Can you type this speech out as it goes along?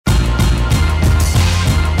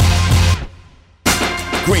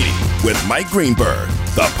Greeny with Mike Greenberg,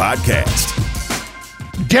 the podcast.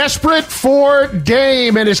 Desperate for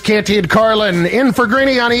Dame and his Canty and Carlin. In for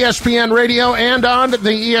Greeny on ESPN Radio and on the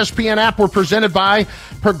ESPN app. We're presented by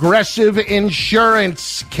Progressive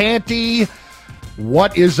Insurance. Canty,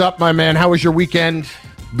 what is up, my man? How was your weekend?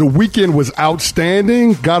 The weekend was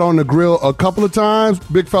outstanding. Got on the grill a couple of times.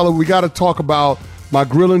 Big fella, we got to talk about my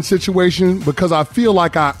grilling situation because I feel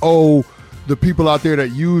like I owe the people out there that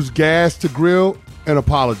use gas to grill an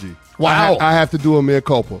apology. Wow. I have to do a mea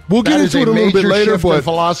culpa. We'll get into it a little bit later, but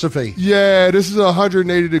philosophy. Yeah, this is a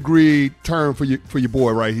 180-degree turn for your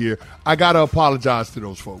boy right here. I got to apologize to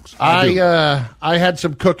those folks. I had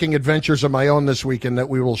some cooking adventures of my own this weekend that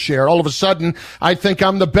we will share. All of a sudden, I think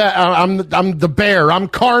I'm the bear. I'm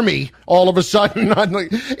Carmy. All of a sudden,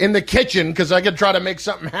 in the kitchen because I could try to make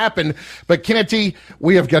something happen. But Canty,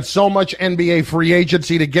 we have got so much NBA free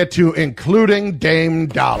agency to get to, including Dame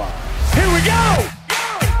Dollar. Here we go!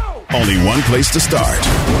 Only one place to start.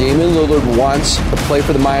 Damian Lillard wants to play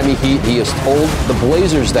for the Miami Heat. He has told the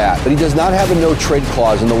Blazers that, but he does not have a no-trade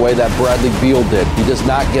clause in the way that Bradley Beal did. He does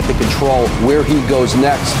not get to control where he goes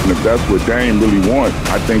next. And if that's what Dame really wants,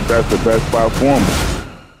 I think that's the best spot for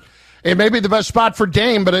him. It may be the best spot for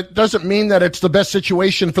Dame, but it doesn't mean that it's the best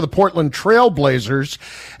situation for the Portland Trail Blazers.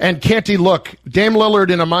 And Canty, look, Dame Lillard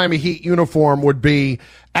in a Miami Heat uniform would be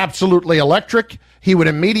absolutely electric. He would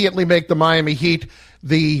immediately make the Miami Heat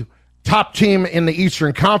the top team in the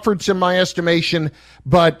Eastern Conference, in my estimation,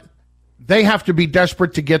 but they have to be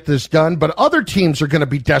desperate to get this done. But other teams are going to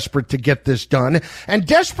be desperate to get this done. And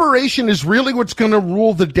desperation is really what's going to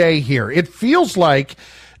rule the day here. It feels like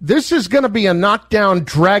this is going to be a knockdown,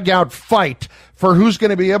 drag-out fight for who's going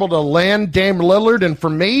to be able to land Dame Lillard. And for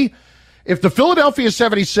me, if the Philadelphia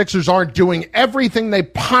 76ers aren't doing everything they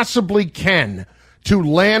possibly can to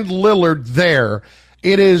land Lillard there,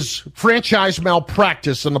 it is franchise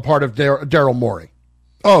malpractice on the part of Daryl Morey.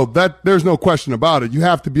 Oh, there's no question about it. You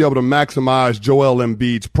have to be able to maximize Joel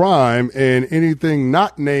Embiid's prime, and anything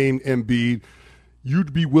not named Embiid,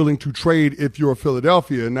 you'd be willing to trade if you're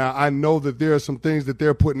Philadelphia. Now, I know that there are some things that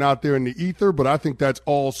they're putting out there in the ether, but I think that's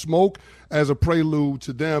all smoke as a prelude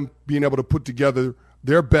to them being able to put together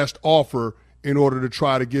their best offer in order to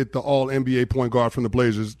try to get the all-NBA point guard from the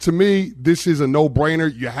Blazers. To me, this is a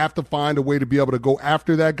no-brainer. You have to find a way to be able to go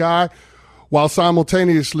after that guy while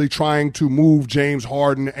simultaneously trying to move James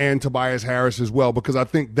Harden and Tobias Harris as well, because I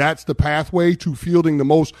think that's the pathway to fielding the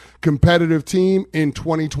most competitive team in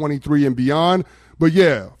 2023 and beyond. But,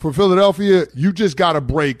 yeah, for Philadelphia, you just got a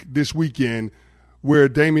break this weekend where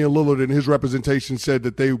Damian Lillard and his representation said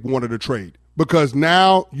that they wanted a trade, because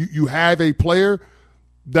now you have a player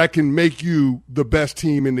that can make you the best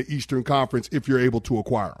team in the Eastern Conference if you're able to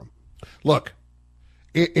acquire them. Look,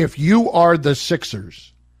 if you are the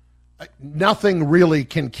Sixers, nothing really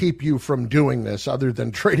can keep you from doing this other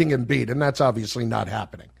than trading Embiid, and that's obviously not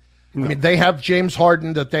happening. No. I mean, they have James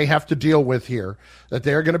Harden that they have to deal with here, that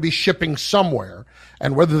they're going to be shipping somewhere,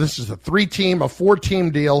 and whether this is a 3-team, a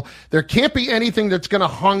 4-team deal, there can't be anything that's going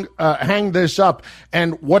to hang this up.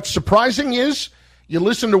 And what's surprising is, you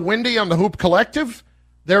listen to Wendy on the Hoop Collective,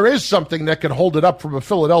 there is something that could hold it up from a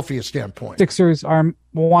Philadelphia standpoint. Sixers are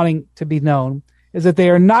wanting to be known is that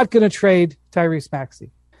they are not going to trade Tyrese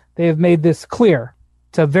Maxey. They have made this clear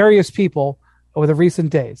to various people over the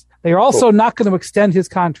recent days. They are also not going to extend his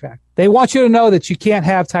contract. They want you to know that you can't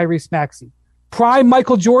have Tyrese Maxey. Prime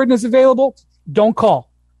Michael Jordan is available. Don't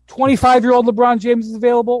call. 25-year-old LeBron James is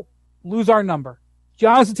available. Lose our number.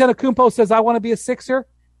 Giannis Antetokounmpo says, I want to be a Sixer.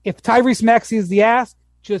 If Tyrese Maxey is the ask,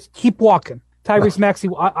 just keep walking. Tyrese Maxey,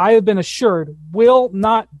 I have been assured, will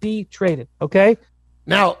not be traded, okay?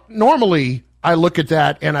 Now, normally I look at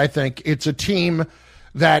that and I think it's a team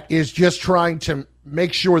that is just trying to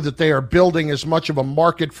make sure that they are building as much of a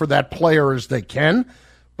market for that player as they can.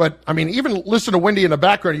 But, I mean, even listen to Wendy in the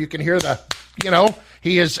background, you can hear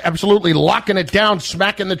he is absolutely locking it down,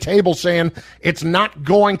 smacking the table, saying it's not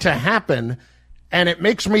going to happen. And it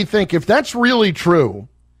makes me think, if that's really true,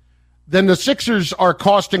 then the Sixers are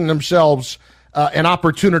costing themselves an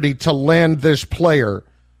opportunity to land this player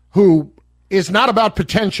who is not about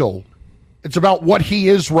potential. It's about what he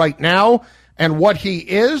is right now, and what he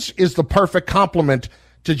is the perfect complement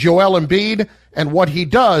to Joel Embiid, and what he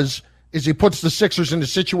does is he puts the Sixers in a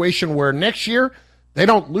situation where next year they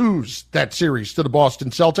don't lose that series to the Boston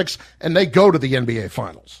Celtics, and they go to the NBA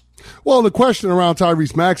Finals. Well, the question around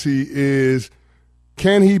Tyrese Maxey is,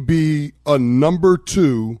 can he be a number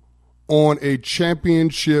 2 on a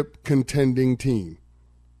championship contending team?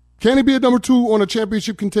 Can he be a number 2 on a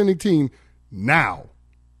championship contending team now?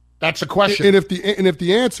 That's a question. And if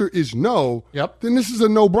the answer is no, then this is a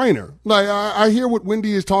no-brainer. Like I hear what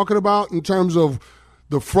Wendy is talking about in terms of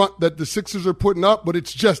the front that the Sixers are putting up, but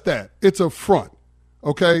it's just that. It's a front,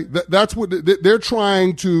 okay? That's what they're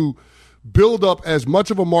trying to build up as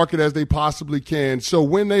much of a market as they possibly can. So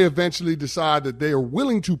when they eventually decide that they are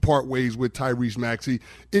willing to part ways with Tyrese Maxey,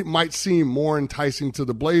 it might seem more enticing to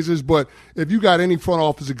the Blazers. But if you got any front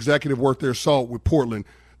office executive worth their salt with Portland,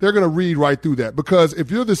 they're going to read right through that. Because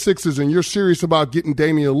if you're the Sixers and you're serious about getting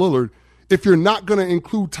Damian Lillard, if you're not going to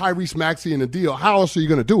include Tyrese Maxey in the deal, how else are you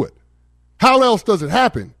going to do it? How else does it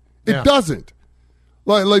happen? It doesn't.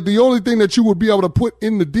 Like the only thing that you would be able to put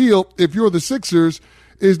in the deal if you're the Sixers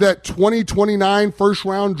is that 2029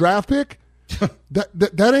 first-round draft pick.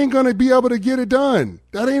 that ain't going to be able to get it done.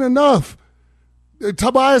 That ain't enough.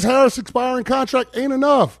 Tobias Harris expiring contract ain't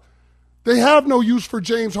enough. They have no use for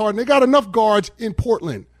James Harden. They got enough guards in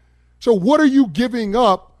Portland. So what are you giving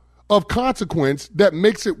up of consequence that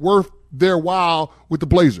makes it worth their while with the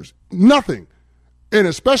Blazers? Nothing. And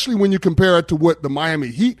especially when you compare it to what the Miami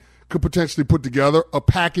Heat could potentially put together, a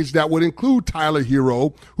package that would include Tyler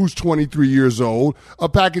Hero, who's 23 years old, a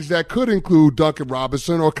package that could include Duncan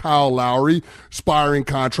Robinson or Kyle Lowry, expiring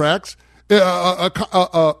contracts,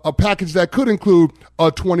 a package that could include a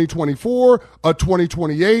 2024, a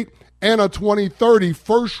 2028, and a 2030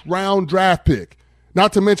 first-round draft pick,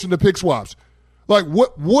 not to mention the pick swaps. Like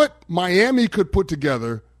what Miami could put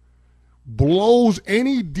together blows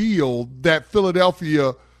any deal that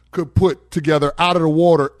Philadelphia could put together out of the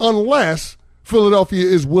water unless Philadelphia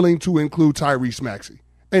is willing to include Tyrese Maxey.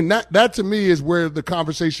 And that to me is where the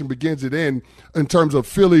conversation begins and ends in terms of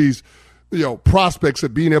Philly's prospects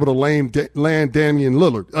of being able to land Damian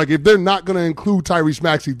Lillard. Like if they're not going to include Tyrese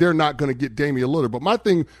Maxey, they're not going to get Damian Lillard. But my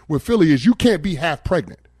thing with Philly is you can't be half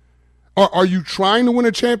pregnant. Are you trying to win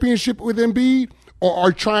a championship with Embiid?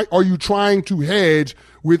 Or are you trying to hedge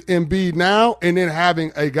with Embiid now and then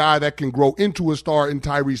having a guy that can grow into a star in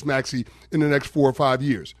Tyrese Maxey in the next 4 or 5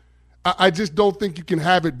 years? I just don't think you can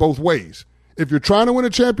have it both ways. If you're trying to win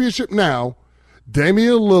a championship now,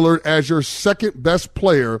 Damian Lillard as your second best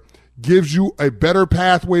player gives you a better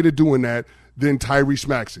pathway to doing that than Tyrese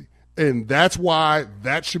Maxey. And that's why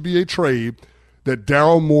that should be a trade that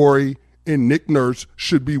Daryl Morey and Nick Nurse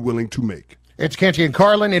should be willing to make. It's Canty and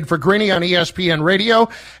Carlin in for Greeny on ESPN Radio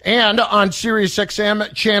and on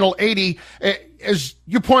SiriusXM Channel 80. As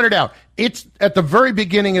you pointed out, it's at the very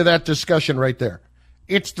beginning of that discussion right there.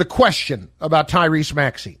 It's the question about Tyrese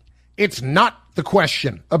Maxey. It's not the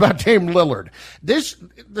question about Dame Lillard.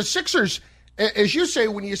 The Sixers, as you say,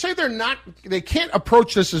 when you say they can't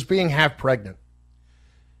approach this as being half pregnant.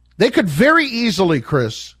 They could very easily,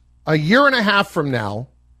 Chris, a year and a half from now,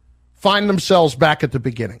 find themselves back at the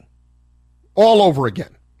beginning. All over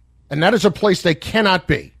again. And that is a place they cannot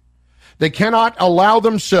be. They cannot allow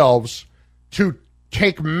themselves to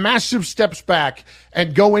take massive steps back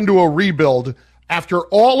and go into a rebuild after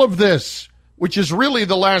all of this, which is really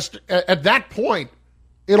the last, at that point,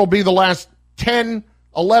 it'll be the last 10,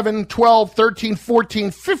 11, 12, 13,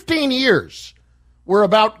 14, 15 years. We're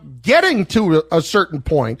about getting to a certain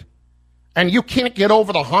point, and you can't get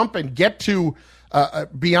over the hump and get to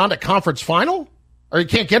beyond a conference final? Or you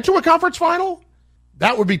can't get to a conference final?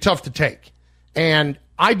 That would be tough to take. And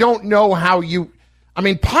I don't know how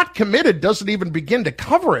Pot Committed doesn't even begin to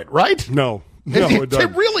cover it, right? No, it doesn't.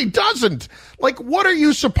 It really doesn't. Like, what are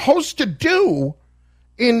you supposed to do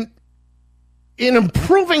in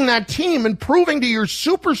improving that team and proving to your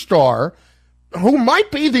superstar, who might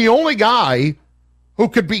be the only guy who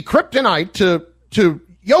could be kryptonite to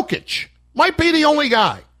Jokic, might be the only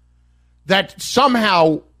guy, that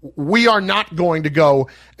somehow we are not going to go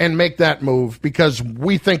and make that move because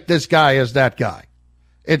we think this guy is that guy.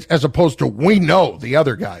 It's as opposed to we know the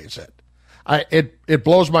other guy is it. It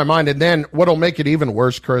blows my mind. And then what'll make it even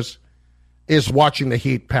worse, Chris, is watching the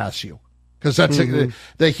Heat pass you. Because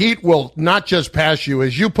the Heat will not just pass you,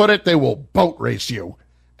 as you put it, they will boat race you.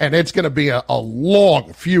 And it's going to be a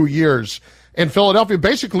long few years in Philadelphia.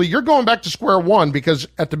 Basically, you're going back to square one because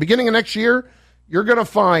at the beginning of next year, you're going to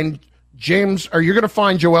find you're going to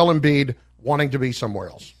find Joel Embiid wanting to be somewhere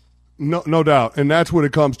else. No doubt. And that's what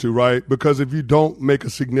it comes to, right? Because if you don't make a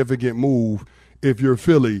significant move, if you're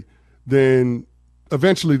Philly, then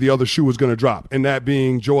eventually the other shoe is going to drop. And that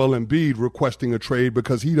being Joel Embiid requesting a trade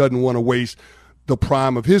because he doesn't want to waste the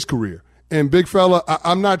prime of his career. And big fella,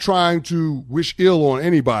 I'm not trying to wish ill on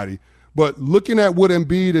anybody, but looking at what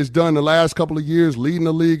Embiid has done the last couple of years, leading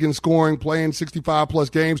the league in scoring, playing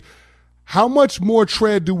 65-plus games, How much more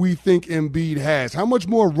tread do we think Embiid has? How much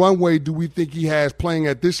more runway do we think he has playing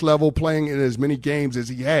at this level, playing in as many games as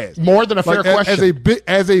he has? More than a fair question.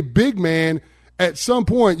 As a big man, at some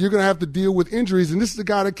point, you're going to have to deal with injuries, and this is the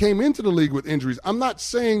guy that came into the league with injuries. I'm not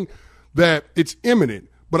saying that it's imminent,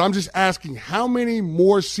 but I'm just asking, how many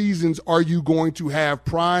more seasons are you going to have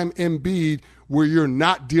prime Embiid where you're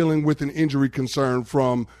not dealing with an injury concern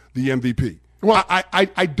from the MVP? Well,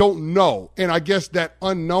 I don't know, and I guess that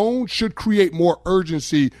unknown should create more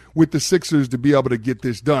urgency with the Sixers to be able to get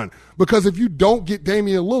this done. Because if you don't get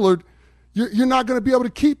Damian Lillard, you're not going to be able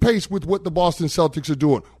to keep pace with what the Boston Celtics are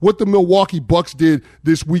doing, what the Milwaukee Bucks did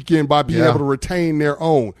this weekend by being able to retain their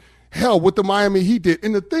own. Hell, what the Miami Heat did.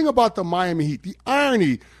 And the thing about the Miami Heat, the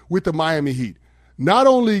irony with the Miami Heat, not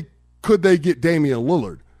only could they get Damian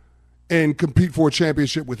Lillard and compete for a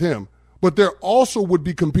championship with him, but there also would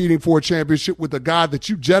be competing for a championship with a guy that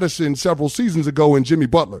you jettisoned several seasons ago in Jimmy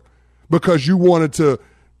Butler because you wanted to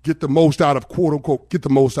get the most out of, quote unquote, get the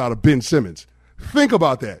most out of Ben Simmons. Think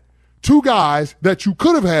about that. Two guys that you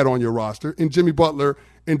could have had on your roster in Jimmy Butler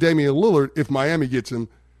and Damian Lillard, if Miami gets him,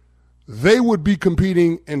 they would be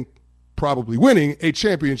competing and probably winning a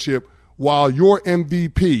championship while your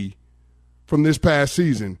MVP from this past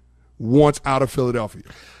season wants out of Philadelphia.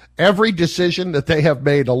 Every decision that they have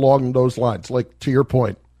made along those lines, like to your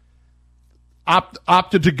point,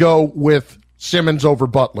 opted to go with Simmons over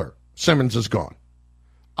Butler. Simmons is gone.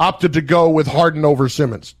 Opted to go with Harden over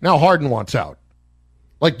Simmons. Now Harden wants out.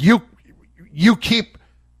 Like you keep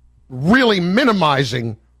really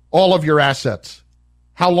minimizing all of your assets.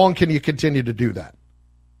 How long can you continue to do that?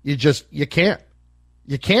 You can't.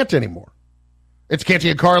 You can't anymore. It's Canty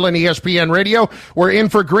and Carlin, ESPN Radio. We're in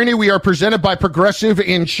for Greeny. We are presented by Progressive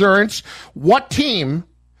Insurance. What team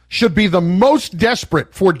should be the most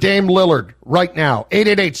desperate for Dame Lillard right now?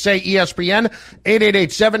 888-SAY-ESPN,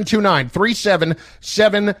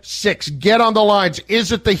 888-729-3776. Get on the lines.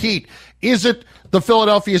 Is it the Heat? Is it the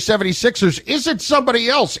Philadelphia 76ers? Is it somebody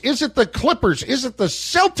else? Is it the Clippers? Is it the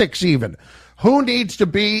Celtics even? Who needs to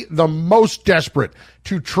be the most desperate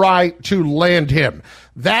to try to land him?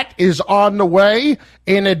 That is on the way.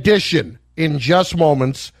 In addition, in just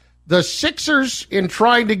moments, the Sixers, in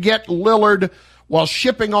trying to get Lillard while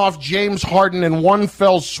shipping off James Harden in one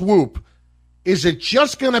fell swoop, is it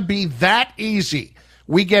just going to be that easy?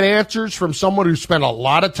 We get answers from someone who spent a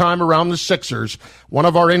lot of time around the Sixers, one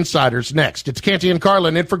of our insiders, next. It's Canty and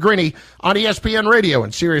Carlin in for Greeny on ESPN Radio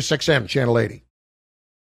and Sirius XM Channel 80.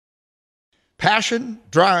 Passion,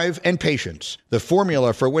 drive, and patience. The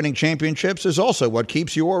formula for winning championships is also what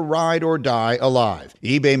keeps your ride or die alive.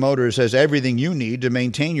 eBay Motors has everything you need to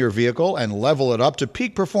maintain your vehicle and level it up to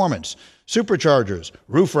peak performance. Superchargers,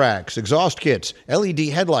 roof racks, exhaust kits, LED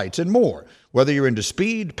headlights, and more. Whether you're into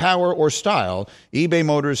speed, power, or style, eBay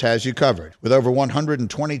Motors has you covered. With over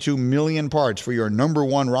 122 million parts for your number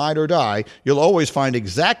one ride or die, you'll always find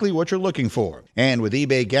exactly what you're looking for. And with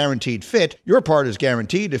eBay Guaranteed Fit, your part is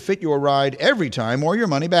guaranteed to fit your ride every time or your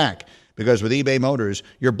money back. Because with eBay Motors,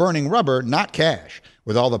 you're burning rubber, not cash.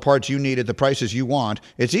 With all the parts you need at the prices you want,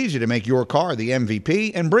 it's easy to make your car the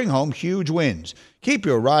MVP and bring home huge wins. Keep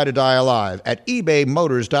your ride or die alive at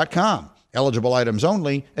ebaymotors.com. Eligible items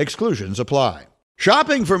only. Exclusions apply.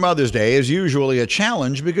 Shopping for Mother's Day is usually a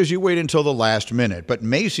challenge because you wait until the last minute, but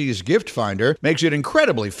Macy's Gift Finder makes it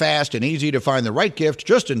incredibly fast and easy to find the right gift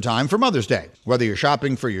just in time for Mother's Day. Whether you're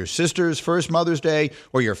shopping for your sister's first Mother's Day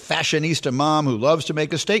or your fashionista mom who loves to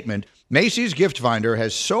make a statement, Macy's Gift Finder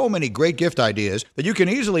has so many great gift ideas that you can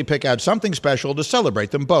easily pick out something special to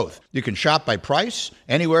celebrate them both. You can shop by price,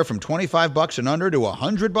 anywhere from $25 and under to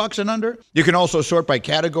 $100 and under. You can also sort by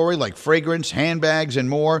category like fragrance, handbags, and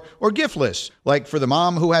more, or gift lists, like for the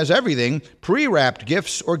mom who has everything, pre-wrapped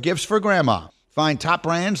gifts or gifts for grandma. Find top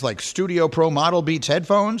brands like Studio Pro Model Beats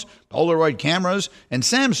headphones, Polaroid cameras, and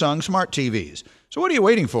Samsung smart TVs. So what are you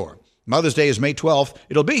waiting for? Mother's Day is May 12th.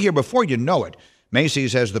 It'll be here before you know it.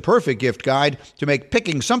 Macy's has the perfect gift guide to make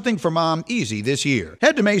picking something for mom easy this year.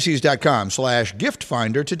 Head to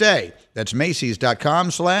Macys.com/giftfinder today. That's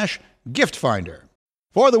Macys.com/giftfinder.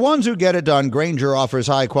 For the ones who get it done, Grainger offers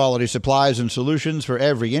high-quality supplies and solutions for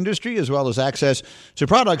every industry, as well as access to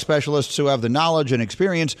product specialists who have the knowledge and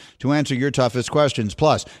experience to answer your toughest questions.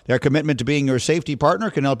 Plus, their commitment to being your safety partner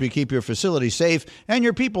can help you keep your facility safe and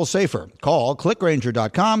your people safer. Call,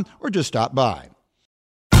 clickgrainger.com, or just stop by.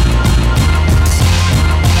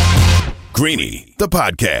 Greeny, the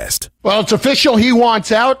podcast. Well, it's official. He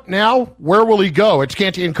wants out. Now, where will he go? It's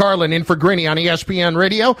Canty and Carlin in for Greeny on ESPN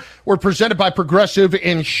Radio. We're presented by Progressive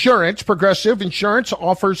Insurance. Progressive Insurance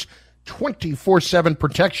offers 24/7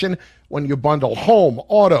 protection when you bundle home,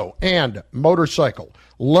 auto, and motorcycle.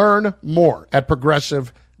 Learn more at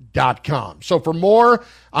Progressive.com. So for more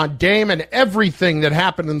on Dame and everything that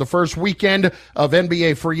happened in the first weekend of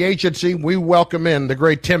NBA free agency, we welcome in the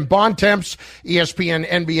great Tim Bontemps, ESPN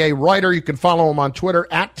NBA writer. You can follow him on Twitter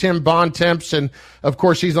at Tim Bontemps. And, of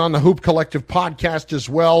course, he's on the Hoop Collective podcast as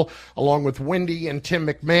well, along with Wendy and Tim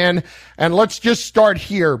McMahon. And let's just start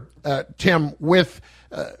here, Tim, with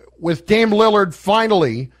Dame Lillard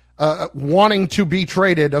finally wanting to be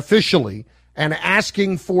traded officially and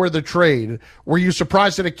asking for the trade. Were you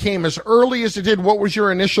surprised that it came as early as it did? What was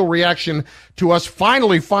your initial reaction to us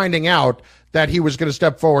finally finding out that he was going to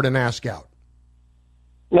step forward and ask out?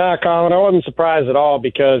 Nah, Colin, I wasn't surprised at all,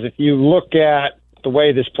 because if you look at the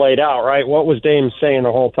way this played out, right, what was Dame saying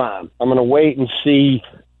the whole time? I'm going to wait and see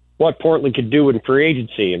what Portland could do in free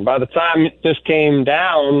agency. And by the time this came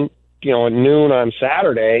down, at noon on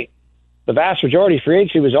Saturday, the vast majority of free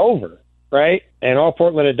agency was over. Right? And all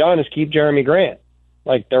Portland had done is keep Jeremy Grant.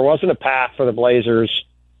 Like, there wasn't a path for the Blazers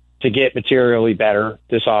to get materially better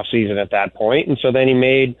this offseason at that point. And so then he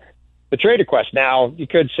made the trade request. Now, you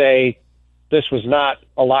could say this was not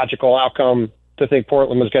a logical outcome to think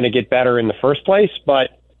Portland was going to get better in the first place,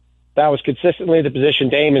 but that was consistently the position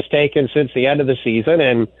Dame has taken since the end of the season.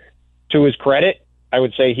 And to his credit, I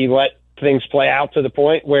would say he let things play out to the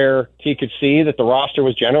point where he could see that the roster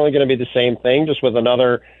was generally going to be the same thing, just with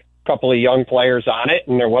another couple of young players on it,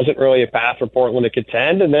 and there wasn't really a path for Portland to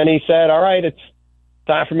contend. And then he said, all right, it's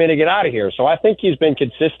time for me to get out of here. So I think he's been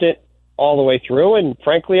consistent all the way through, and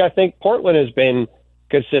frankly, I think Portland has been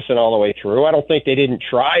consistent all the way through. I don't think they didn't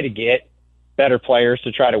try to get better players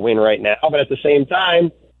to try to win right now, but at the same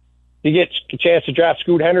time, you get a chance to draft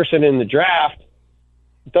Scoot Henderson in the draft.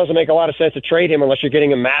 It doesn't make a lot of sense to trade him unless you're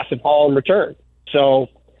getting a massive haul in return. So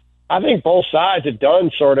I think both sides have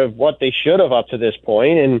done sort of what they should have up to this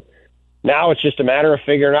point, and now it's just a matter of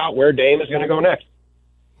figuring out where Dame is going to go next.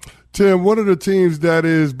 Tim, one of the teams that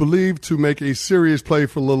is believed to make a serious play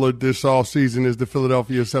for Lillard this offseason is the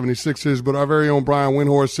Philadelphia 76ers, but our very own Brian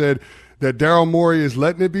Windhorst said that Daryl Morey is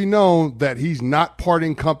letting it be known that he's not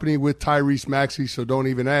parting company with Tyrese Maxey, so don't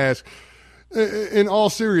even ask. In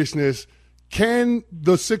all seriousness, can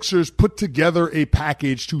the Sixers put together a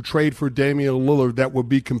package to trade for Damian Lillard that would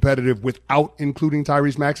be competitive without including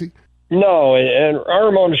Tyrese Maxey? No, and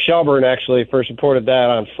Ramona Shelburne actually first reported that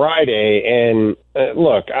on Friday. And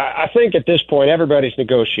look, I think at this point everybody's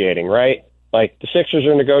negotiating, right? Like, the Sixers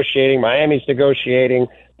are negotiating, Miami's negotiating,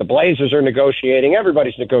 the Blazers are negotiating,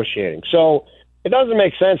 everybody's negotiating. So it doesn't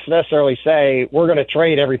make sense to necessarily say we're going to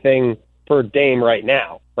trade everything for Dame right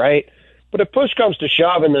now, right? But if push comes to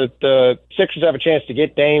shove and the Sixers have a chance to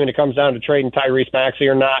get Dame and it comes down to trading Tyrese Maxey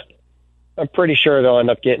or not, I'm pretty sure they'll end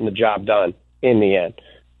up getting the job done in the end.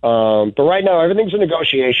 But right now, everything's a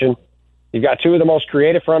negotiation. You've got two of the most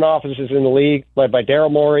creative front offices in the league, led by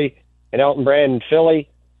Daryl Morey and Elton Brand in Philly,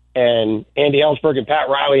 and Andy Ellsberg and Pat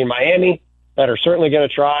Riley in Miami, that are certainly going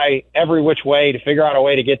to try every which way to figure out a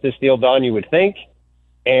way to get this deal done, you would think.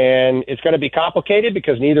 And it's going to be complicated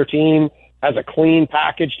because neither team has a clean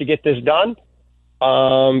package to get this done.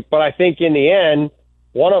 But I think in the end,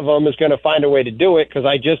 one of them is going to find a way to do it, because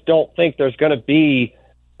I just don't think there's going to be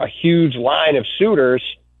a huge line of suitors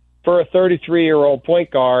for a 33-year-old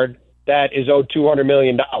point guard that is owed $200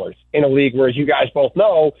 million in a league where, as you guys both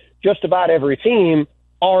know, just about every team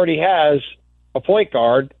already has a point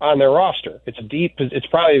guard on their roster. It's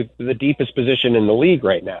probably the deepest position in the league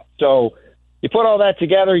right now. So you put all that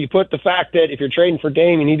together, you put the fact that if you're trading for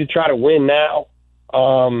Dame, you need to try to win now.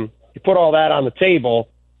 You put all that on the table.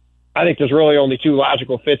 I think there's really only two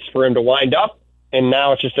logical fits for him to wind up, and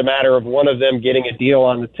now it's just a matter of one of them getting a deal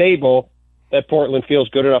on the table that Portland feels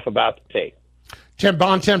good enough about to take. Tim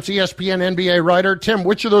Bontemps, ESPN NBA writer. Tim,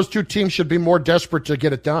 which of those two teams should be more desperate to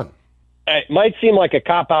get it done? It might seem like a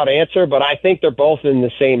cop-out answer, but I think they're both in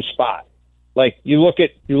the same spot. Like, you look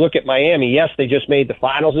at Miami. Yes, they just made the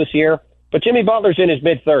finals this year, but Jimmy Butler's in his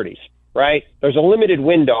mid-30s, right? There's a limited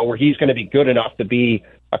window where he's going to be good enough to be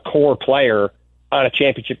a core player on a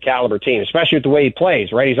championship caliber team, especially with the way he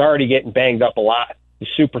plays, right? He's already getting banged up a lot. He's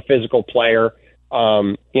a super physical player.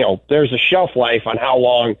 There's a shelf life on how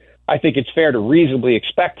long I think it's fair to reasonably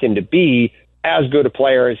expect him to be as good a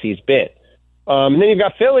player as he's been. And then you've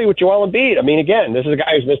got Philly with Joel Embiid. I mean, again, this is a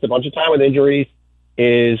guy who's missed a bunch of time with injuries.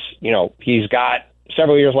 He's got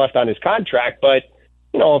several years left on his contract, but,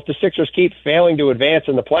 if the Sixers keep failing to advance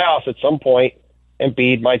in the playoffs at some point,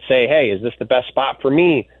 Embiid might say, hey, is this the best spot for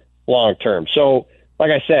me long term? So,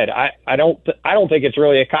 like I said, I don't think it's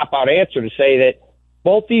really a cop-out answer to say that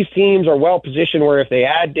both these teams are well positioned where if they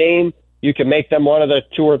add Dame, you can make them one of the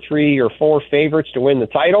 2 or 3 or 4 favorites to win the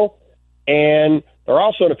title. And they're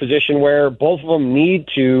also in a position where both of them need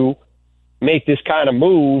to make this kind of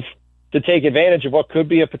move to take advantage of what could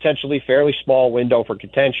be a potentially fairly small window for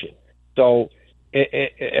contention. So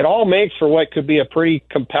it all makes for what could be a pretty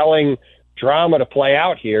compelling drama to play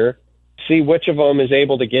out here. See which of them is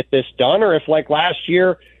able to get this done, or if, like last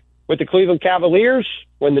year with the Cleveland Cavaliers,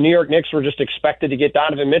 when the New York Knicks were just expected to get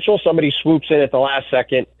Donovan Mitchell, somebody swoops in at the last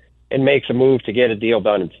second and makes a move to get a deal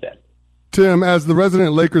done instead. Tim, as the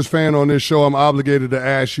resident Lakers fan on this show, I'm obligated to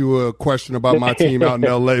ask you a question about my team out in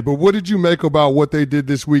L.A. But what did you make about what they did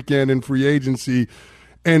this weekend in free agency?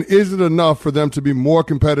 And is it enough for them to be more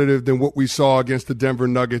competitive than what we saw against the Denver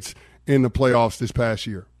Nuggets in the playoffs this past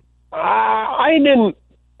year? I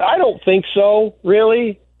don't think so,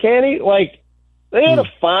 really, Kenny. Like, they had a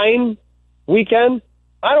fine weekend.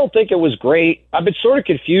 I don't think it was great. I've been sort of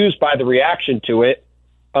confused by the reaction to it.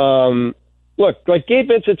 Look, like Gabe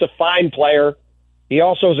Vincent's a fine player. He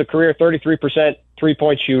also is a career 33%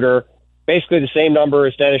 three-point shooter, basically the same number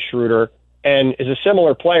as Dennis Schroeder, and is a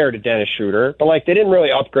similar player to Dennis Schroeder. But, like, they didn't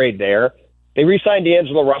really upgrade there. They re-signed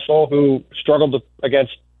D'Angelo Russell, who struggled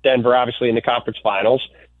against Denver, obviously, in the conference finals.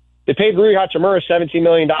 They paid Rui Hachimura $17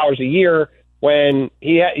 million a year when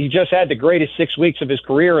he just had the greatest 6 weeks of his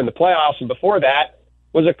career in the playoffs, and before that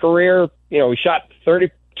was a career, he shot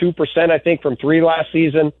 32%, I think, from three last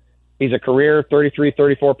season. He's a career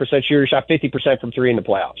 34% shooter. He shot 50% from three in the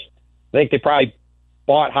playoffs. I think they probably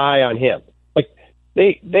bought high on him. Like,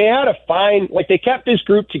 they had a fine, like, they kept this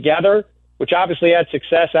group together, which obviously had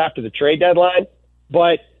success after the trade deadline.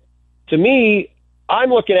 But to me, I'm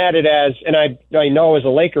looking at it as, and I know as a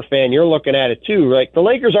Laker fan, you're looking at it too, like, the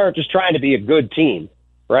Lakers aren't just trying to be a good team,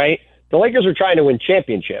 right? The Lakers are trying to win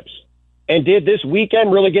championships. And did this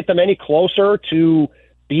weekend really get them any closer to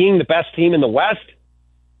being the best team in the West?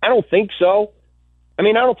 I don't think so. I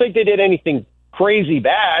mean, I don't think they did anything crazy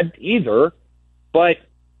bad either. But,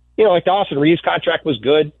 like the Austin Reeves contract was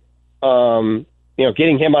good.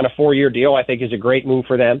 Getting him on a 4-year deal, I think, is a great move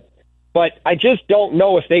for them. But I just don't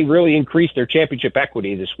know if they really increased their championship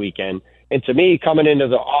equity this weekend. And to me, coming into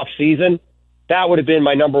the off season, that would have been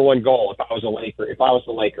my number one goal if I was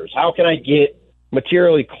the Lakers. How can I get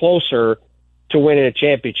materially closer to winning a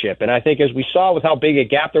championship? And I think as we saw with how big a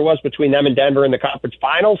gap there was between them and Denver in the conference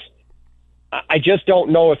finals, I just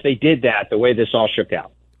don't know if they did that the way this all shook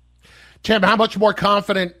out. Tim, how much more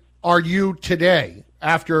confident are you today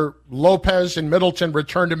after Lopez and Middleton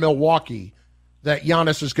return to Milwaukee that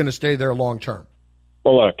Giannis is going to stay there long term?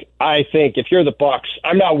 Well, look, I think if you're the Bucks,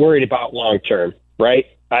 I'm not worried about long term, right?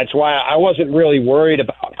 That's why I wasn't really worried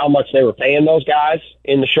about how much they were paying those guys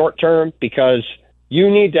in the short term, because you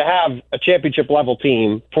need to have a championship-level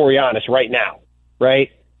team for Giannis right now, right?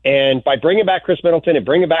 And by bringing back Chris Middleton and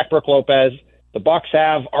bringing back Brook Lopez, the Bucks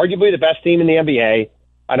have arguably the best team in the NBA.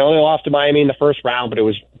 I know they lost to Miami in the first round, but it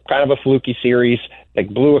was kind of a fluky series. They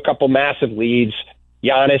blew a couple massive leads.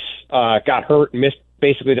 Giannis got hurt and missed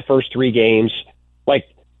basically the first 3 games. Like,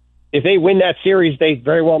 if they win that series, they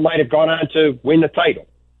very well might have gone on to win the title,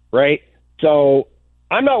 right? So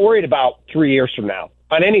I'm not worried about 3 years from now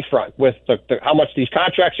on any front with how much these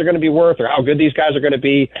contracts are going to be worth or how good these guys are going to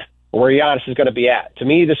be or where Giannis is going to be at. To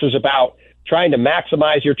me, this was about trying to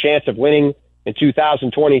maximize your chance of winning in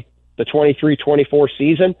 2020, the 23-24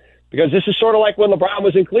 season, because this is sort of like when LeBron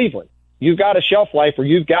was in Cleveland. You've got a shelf life where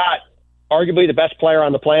you've got arguably the best player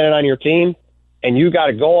on the planet on your team, and you got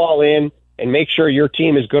to go all in and make sure your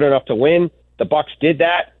team is good enough to win. The Bucks did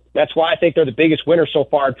that. That's why I think they're the biggest winner so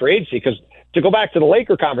far in free agency, because to go back to the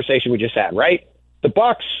Laker conversation we just had, right? The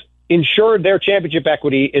Bucks ensured their championship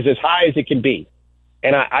equity is as high as it can be.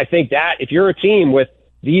 And I think that if you're a team with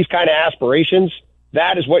these kind of aspirations,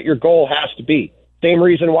 that is what your goal has to be. Same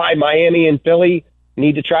reason why Miami and Philly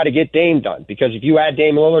need to try to get Dame done, because if you add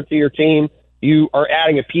Dame Lillard to your team, you are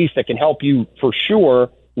adding a piece that can help you for sure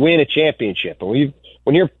win a championship. And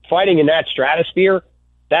when you're fighting in that stratosphere,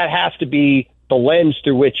 that has to be the lens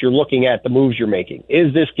through which you're looking at the moves you're making.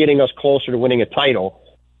 Is this getting us closer to winning a title?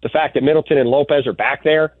 The fact that Middleton and Lopez are back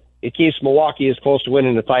there, it keeps Milwaukee as close to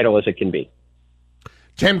winning the title as it can be.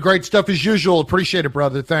 Tim, great stuff as usual. Appreciate it,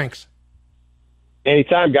 brother. Thanks.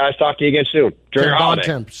 Anytime, guys. Talk to you again soon. Tim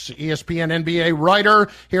Bontemps, ESPN NBA writer.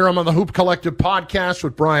 Here I'm on the Hoop Collective podcast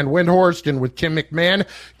with Brian Windhorst and with Tim McMahon.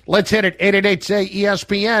 Let's hit it.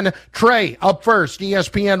 888-SAY-ESPN. Trey, up first,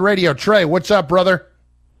 ESPN Radio. Trey, what's up, brother?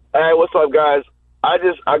 Hey, what's up, guys? I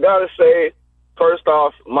got to say, first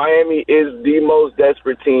off, Miami is the most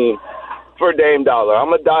desperate team for Dame Dollar.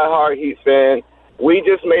 I'm a diehard Heat fan. We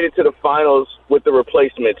just made it to the finals with the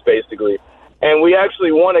replacements, basically. And we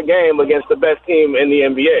actually won a game against the best team in the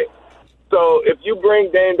NBA. So if you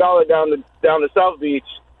bring Dame Dollar down to South Beach,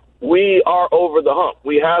 we are over the hump.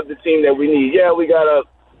 We have the team that we need. Yeah, we got to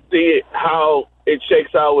see how it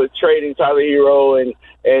shakes out with trading Tyler Hero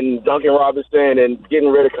and Duncan Robinson and getting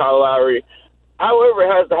rid of Kyle Lowry. However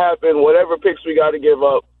it has to happen, whatever picks we got to give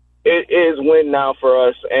up, it is win now for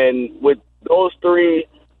us. And with those three,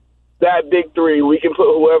 that big three, we can put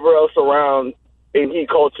whoever else around in Heat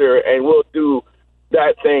culture, and we'll do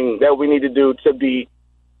that thing that we need to do to beat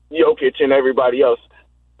Jokic and everybody else.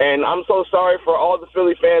 And I'm so sorry for all the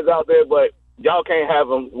Philly fans out there, but y'all can't have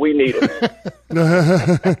them. We need them.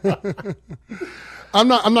 I'm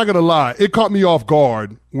not going to lie. It caught me off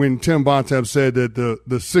guard when Tim Bontemps said that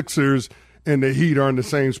the Sixers and the Heat are in the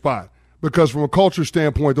same spot, because from a culture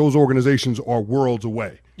standpoint, those organizations are worlds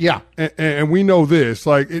away. Yeah. And we know this.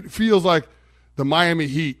 Like, it feels like the Miami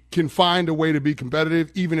Heat can find a way to be competitive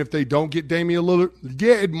even if they don't get Damian Lillard.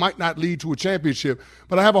 Yeah, it might not lead to a championship,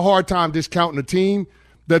 but I have a hard time discounting a team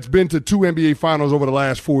that's been to 2 NBA Finals over the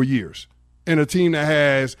last 4 years, and a team that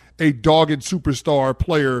has a dogged superstar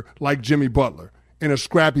player like Jimmy Butler and a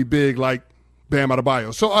scrappy big like Bam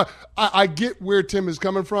Adebayo. So I get where Tim is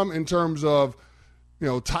coming from in terms of,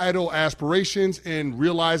 title aspirations and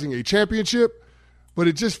realizing a championship, but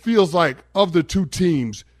it just feels like of the two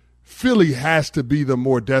teams, Philly has to be the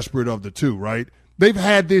more desperate of the two, right? They've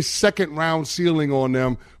had this second-round ceiling on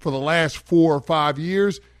them for the last 4 or 5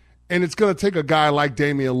 years, and it's going to take a guy like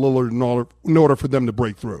Damian Lillard in order for them to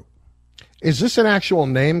break through. Is this an actual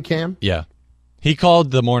name, Cam? Yeah. He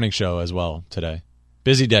called the morning show as well today.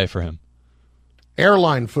 Busy day for him.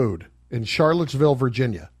 Airline food in Charlottesville,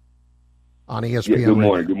 Virginia on ESPN. Yeah, good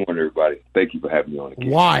morning. Radio. Good morning, everybody. Thank you for having me on again.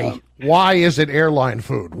 Why? Why is it airline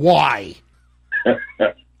food? Why?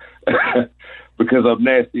 Because I'm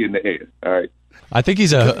nasty in the air, all right? I think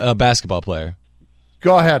he's a basketball player.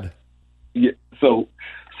 Go ahead. Yeah, so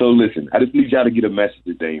listen, I just need y'all to get a message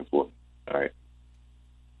to Dame for me, all right?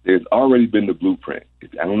 There's already been the blueprint.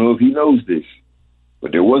 I don't know if he knows this,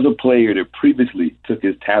 but there was a player that previously took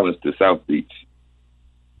his talents to South Beach,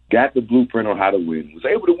 got the blueprint on how to win, was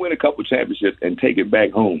able to win a couple championships and take it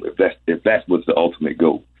back home if that's what's the ultimate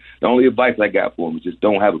goal. The only advice I got for him is just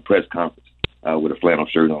don't have a press conference with a flannel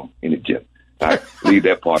shirt on in the gym. All right? Leave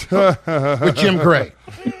that part. With Jim Gray.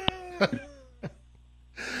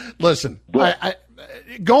 Listen,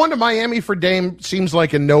 going to Miami for Dame seems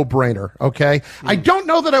like a no-brainer, okay? I don't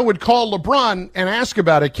know that I would call LeBron and ask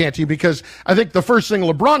about it, Canty, because I think the first thing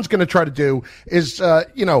LeBron's going to try to do is,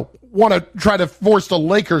 want to try to force the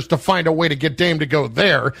Lakers to find a way to get Dame to go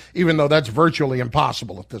there, even though that's virtually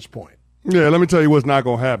impossible at this point. Yeah, let me tell you what's not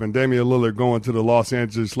going to happen. Damian Lillard going to the Los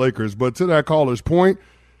Angeles Lakers. But to that caller's point,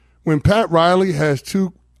 when Pat Riley has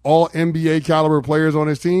 2 all-NBA caliber players on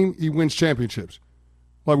his team, he wins championships.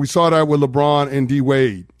 Like we saw that with LeBron and D.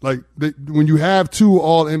 Wade. When you have 2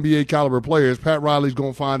 all-NBA caliber players, Pat Riley's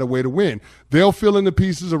going to find a way to win. They'll fill in the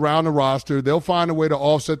pieces around the roster. They'll find a way to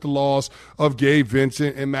offset the loss of Gabe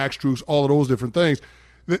Vincent and Max Strus, all of those different things.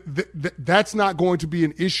 That's not going to be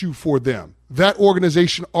an issue for them. That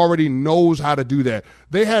organization already knows how to do that.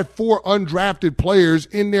 They had 4 undrafted players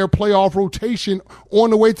in their playoff rotation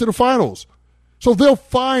on the way to the finals. So they'll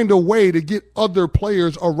find a way to get other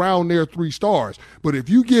players around their 3 stars. But if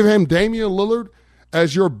you give him Damian Lillard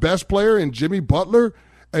as your best player and Jimmy Butler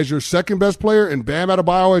as your second best player and Bam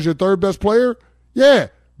Adebayo as your third best player, yeah,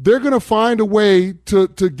 they're going to find a way to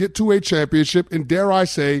get to a championship and, dare I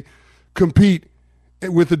say, compete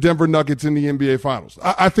with the Denver Nuggets in the NBA Finals.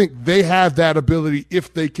 I think they have that ability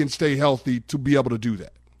if they can stay healthy to be able to do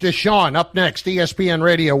that. Deshaun, up next, ESPN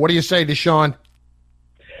Radio. What do you say, Deshaun?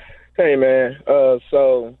 Hey, man.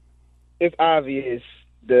 So it's obvious.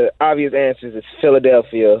 The obvious answers is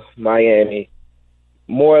Philadelphia, Miami,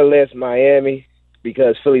 more or less Miami,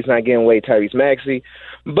 because Philly's not getting away Tyrese Maxey.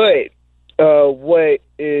 But what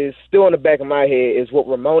is still in the back of my head is what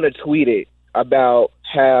Ramona tweeted about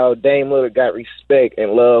how Dame Lillard got respect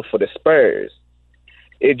and love for the Spurs.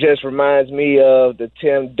 It just reminds me of the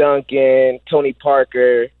Tim Duncan, Tony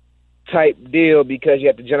Parker type deal, because you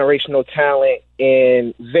have the generational talent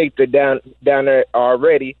and Victor down there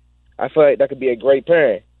already. I feel like that could be a great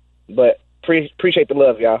pairing. But appreciate the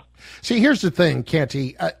love, y'all. See, here's the thing,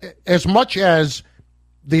 Canty. As much as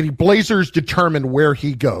the Blazers determine where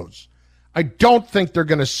he goes, I don't think they're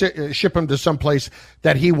going to ship him to someplace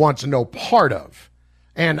that he wants no part of.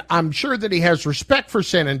 And I'm sure that he has respect for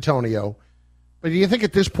San Antonio. But do you think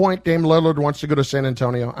at this point Dame Lillard wants to go to San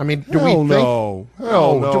Antonio? I mean, do we think? Hell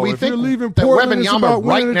no. Do we If think you're leaving that Portland, it's Wembanyama about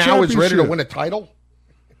right winning a now is ready to championship. win a title?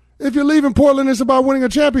 If you're leaving Portland, it's about winning a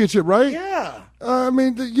championship, right? Yeah. I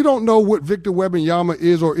mean, you don't know what Victor Wembanyama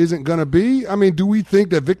is or isn't going to be. I mean, do we think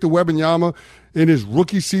that Victor Wembanyama in his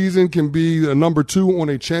rookie season can be a number 2 on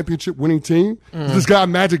a championship winning team? This guy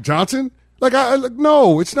Magic Johnson?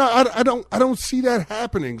 No, it's not. I don't see that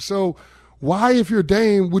happening. So why, if you're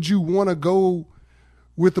Dame, would you want to go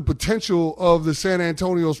with the potential of the San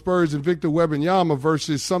Antonio Spurs and Victor Wembanyama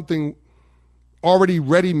versus something already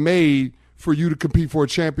ready-made for you to compete for a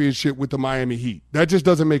championship with the Miami Heat? That just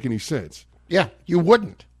doesn't make any sense. Yeah, you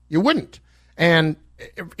wouldn't. And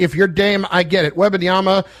if you're Dame, I get it.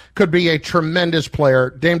 Wembanyama could be a tremendous player.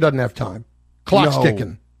 Dame doesn't have time. Clock's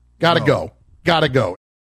ticking. Gotta go.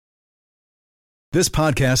 This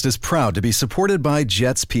podcast is proud to be supported by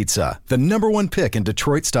Jets Pizza, the #1 pick in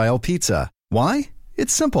Detroit-style pizza. Why?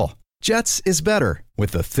 It's simple. Jets is better.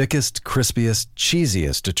 With the thickest, crispiest,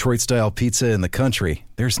 cheesiest Detroit-style pizza in the country,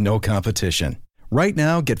 there's no competition. Right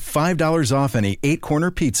now, get $5 off any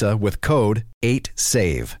 8-corner pizza with code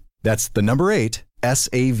 8SAVE. That's the number 8,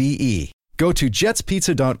 SAVE. Go to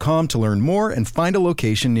jetspizza.com to learn more and find a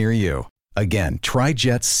location near you. Again, try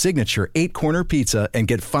Jet's signature 8-corner pizza and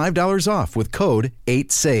get $5 off with code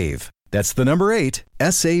 8SAVE. That's the number 8,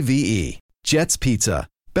 SAVE. Jet's Pizza.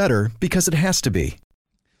 Better because it has to be.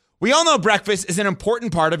 We all know breakfast is an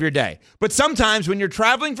important part of your day, but sometimes when you're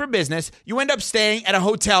traveling for business, you end up staying at a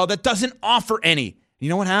hotel that doesn't offer any. You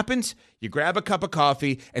know what happens? You grab a cup of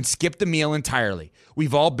coffee and skip the meal entirely.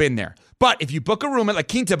 We've all been there. But if you book a room at La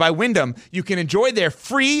Quinta by Wyndham, you can enjoy their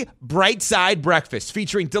free Bright Side breakfast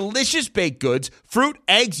featuring delicious baked goods, fruit,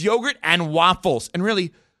 eggs, yogurt, and waffles. And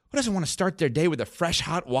really, who doesn't want to start their day with a fresh,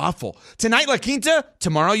 hot waffle? Tonight, La Quinta,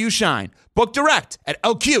 tomorrow you shine. Book direct at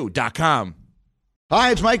LQ.com.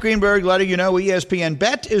 Hi, it's Mike Greenberg letting you know ESPN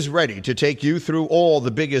Bet is ready to take you through all the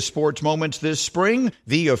biggest sports moments this spring.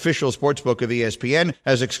 The official sportsbook of ESPN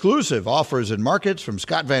has exclusive offers and markets from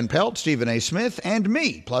Scott Van Pelt, Stephen A. Smith, and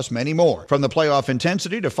me, plus many more. From the playoff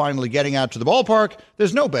intensity to finally getting out to the ballpark,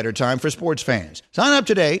 there's no better time for sports fans. Sign up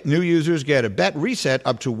today. New users get a bet reset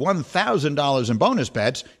up to $1,000 in bonus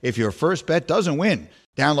bets if your first bet doesn't win.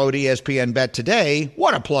 Download ESPN Bet today.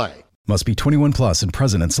 What a play. Must be 21 plus and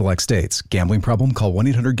present in select states. Gambling problem? Call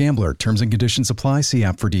 1-800-GAMBLER. Terms and conditions apply. See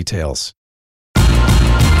app for details.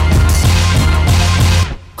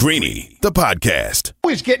 Greeny, the podcast.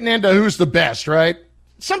 Always getting into who's the best, right?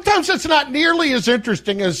 Sometimes it's not nearly as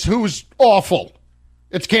interesting as who's awful.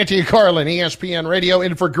 It's Canty and Carlin, ESPN Radio,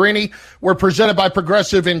 in for Greeny. We're presented by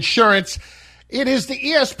Progressive Insurance. It is the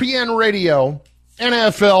ESPN Radio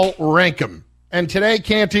NFL Rankem. And today,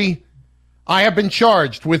 Canty, I have been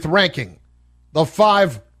charged with ranking the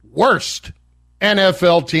 5 worst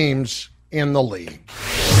NFL teams in the league.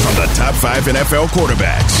 From the top 5 NFL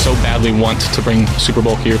quarterbacks. So badly want to bring Super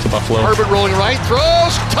Bowl here to Buffalo. Herbert rolling right,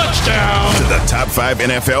 throws, touchdown. To the top 5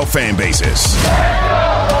 NFL fan bases.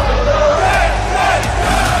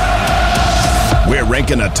 We're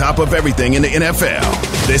ranking the top of everything in the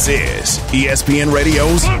NFL. This is ESPN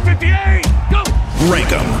Radio's 158. Go!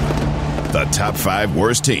 Rank 'em. The top 5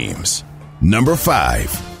 worst teams. Number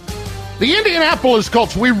 5. The Indianapolis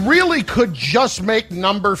Colts. We really could just make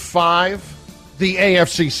number 5 the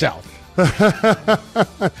AFC South.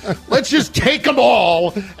 Let's just take them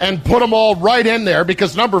all and put them all right in there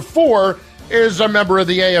because number 4 is a member of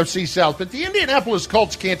the AFC South. But the Indianapolis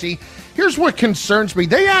Colts, Canty, here's what concerns me.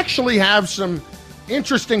 They actually have some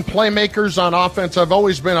interesting playmakers on offense. I've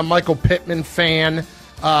always been a Michael Pittman fan.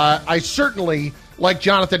 I certainly like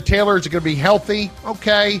Jonathan Taylor. Is it going to be healthy?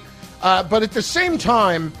 Okay. But at the same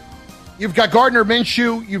time, you've got Gardner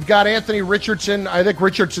Minshew, you've got Anthony Richardson. I think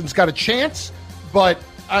Richardson's got a chance, but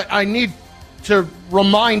I need to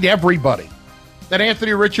remind everybody that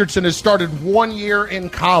Anthony Richardson has started 1 year in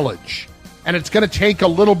college, and it's going to take a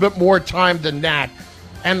little bit more time than that.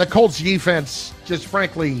 And the Colts defense just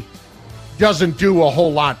frankly doesn't do a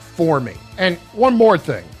whole lot for me. And one more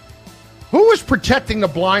thing. Who is protecting the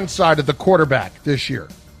blind side of the quarterback this year?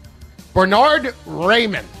 Bernard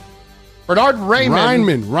Raymond.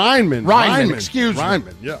 Reinman, excuse me.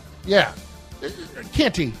 Reinman, yeah.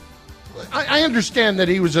 Canty, I understand that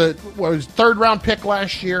he was a third-round pick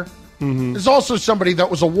last year. Mm-hmm. There's also somebody that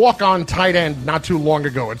was a walk-on tight end not too long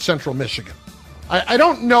ago at Central Michigan. I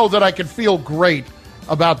don't know that I could feel great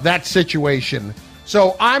about that situation.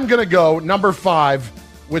 So I'm going to go number 5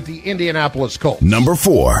 with the Indianapolis Colts. Number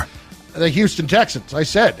 4. The Houston Texans. I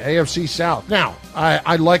said AFC South. Now,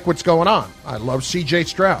 I like what's going on. I love C.J.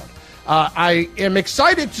 Stroud. I am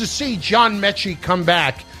excited to see John Mechie come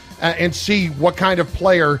back and see what kind of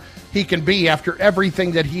player he can be after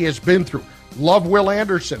everything that he has been through. Love Will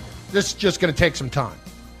Anderson. This is just going to take some time.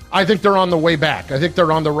 I think they're on the way back. I think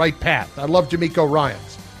they're on the right path. I love D'Amico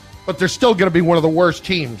Ryans. But they're still going to be one of the worst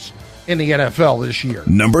teams in the NFL this year.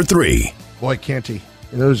 Number 3. Boy, Canty,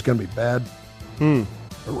 you know who's going to be bad? The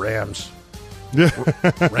Rams.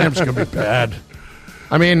 Rams going to be bad.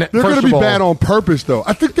 I mean, they're going to be bad on purpose, though.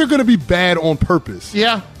 I think they're going to be bad on purpose.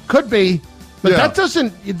 Yeah, could be. But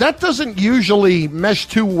that doesn't usually mesh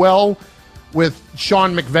too well with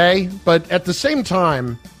Sean McVay. But at the same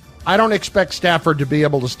time, I don't expect Stafford to be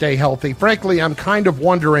able to stay healthy. Frankly, I'm kind of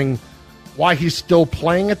wondering why he's still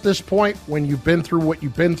playing at this point when you've been through what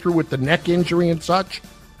you've been through with the neck injury and such.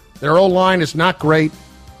 Their O-line is not great.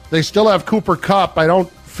 They still have Cooper Kupp. I don't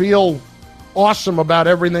feel awesome about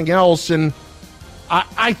everything else. And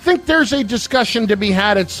I think there's a discussion to be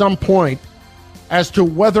had at some point as to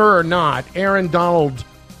whether or not Aaron Donald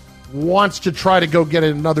wants to try to go get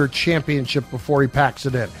another championship before he packs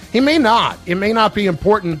it in. He may not. It may not be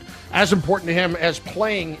as important to him as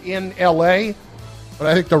playing in L.A., but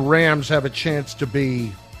I think the Rams have a chance to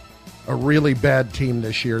be a really bad team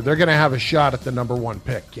this year. They're going to have a shot at the number 1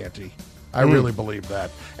 pick, Canty. I really believe that.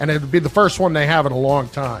 And it would be the first one they have in a long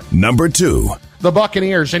time. Number 2. The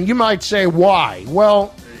Buccaneers. And you might say, why?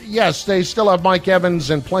 Well, yes, they still have Mike Evans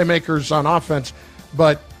and playmakers on offense,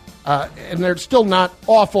 but and they're still not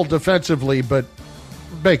awful defensively, but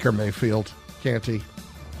Baker Mayfield, Canty.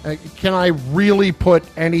 Can I really put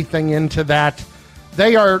anything into that?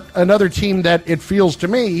 They are another team that it feels to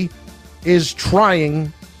me is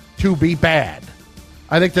trying to be bad.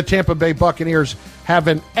 I think the Tampa Bay Buccaneers have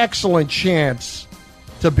an excellent chance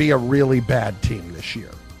to be a really bad team this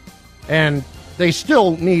year. And they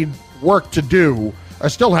still need work to do. I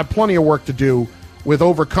still have plenty of work to do with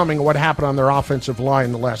overcoming what happened on their offensive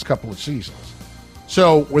line the last couple of seasons.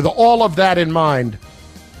 So with all of that in mind,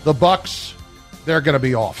 the Bucs, they're going to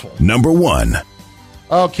be awful. Number 1.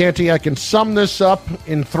 Oh, Canty, I can sum this up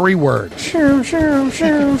in 3 words.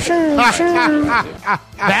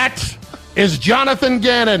 That is Jonathan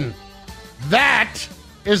Gannon. That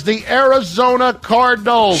is the Arizona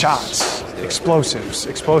Cardinals. Shots,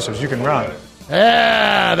 explosives, you can run.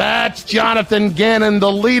 Yeah, that's Jonathan Gannon,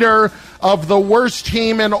 the leader of the worst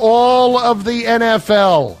team in all of the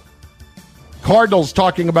NFL. Cardinals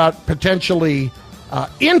talking about potentially,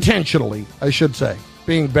 intentionally, I should say,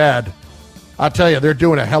 being bad. I'll tell you, they're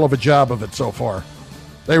doing a hell of a job of it so far.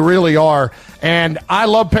 They really are. And I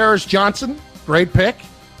love Paris Johnson. Great pick.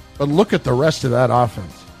 But look at the rest of that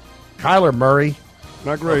offense. Kyler Murray.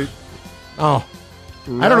 Not great. Oh.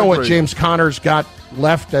 I don't know what James Conner's got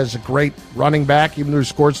left as a great running back, even though he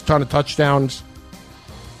scores a ton of touchdowns.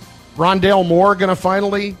 Rondale Moore going to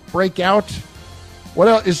finally break out. What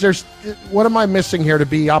else is there? What am I missing here to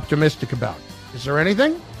be optimistic about? Is there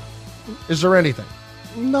anything?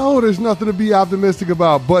 No, there's nothing to be optimistic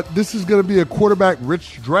about. But this is going to be a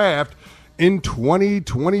quarterback-rich draft in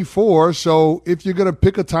 2024. So if you're going to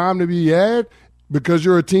pick a time to be at because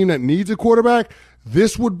you're a team that needs a quarterback,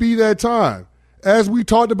 this would be that time. As we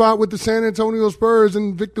talked about with the San Antonio Spurs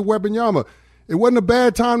and Victor Wembanyama, it wasn't a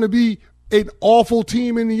bad time to be an awful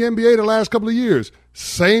team in the NBA the last couple of years.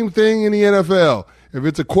 Same thing in the NFL. If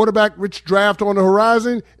it's a quarterback-rich draft on the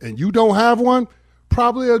horizon and you don't have one,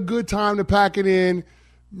 probably a good time to pack it in,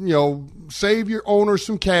 save your owner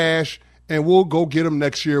some cash, and we'll go get him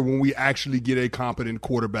next year when we actually get a competent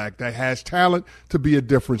quarterback that has talent to be a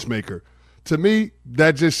difference maker. To me,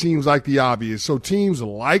 that just seems like the obvious. So teams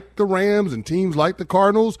like the Rams and teams like the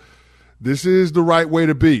Cardinals, this is the right way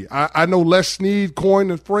to be. I know Les Snead coined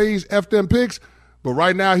the phrase F them picks, but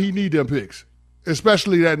right now he need them picks,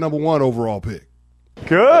 especially that number 1 overall pick.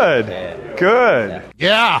 Good.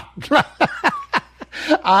 Yeah.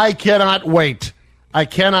 I cannot wait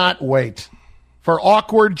for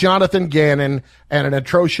awkward Jonathan Gannon and an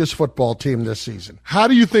atrocious football team this season. How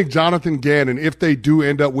do you think Jonathan Gannon, if they do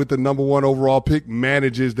end up with the number 1 overall pick,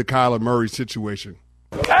 manages the Kyler Murray situation?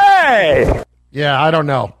 Hey! Yeah, I don't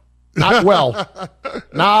know. Not well.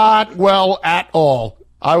 Not well at all.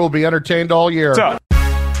 I will be entertained all year.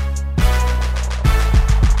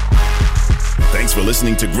 Thanks for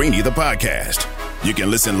listening to Greeny, the podcast. You can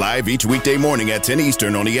listen live each weekday morning at 10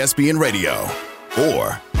 Eastern on ESPN Radio.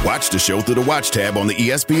 Or watch the show through the Watch tab on the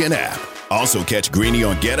ESPN app. Also catch Greeny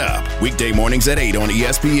on Get Up, weekday mornings at 8 on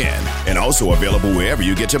ESPN. And also available wherever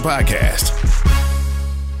you get your podcast.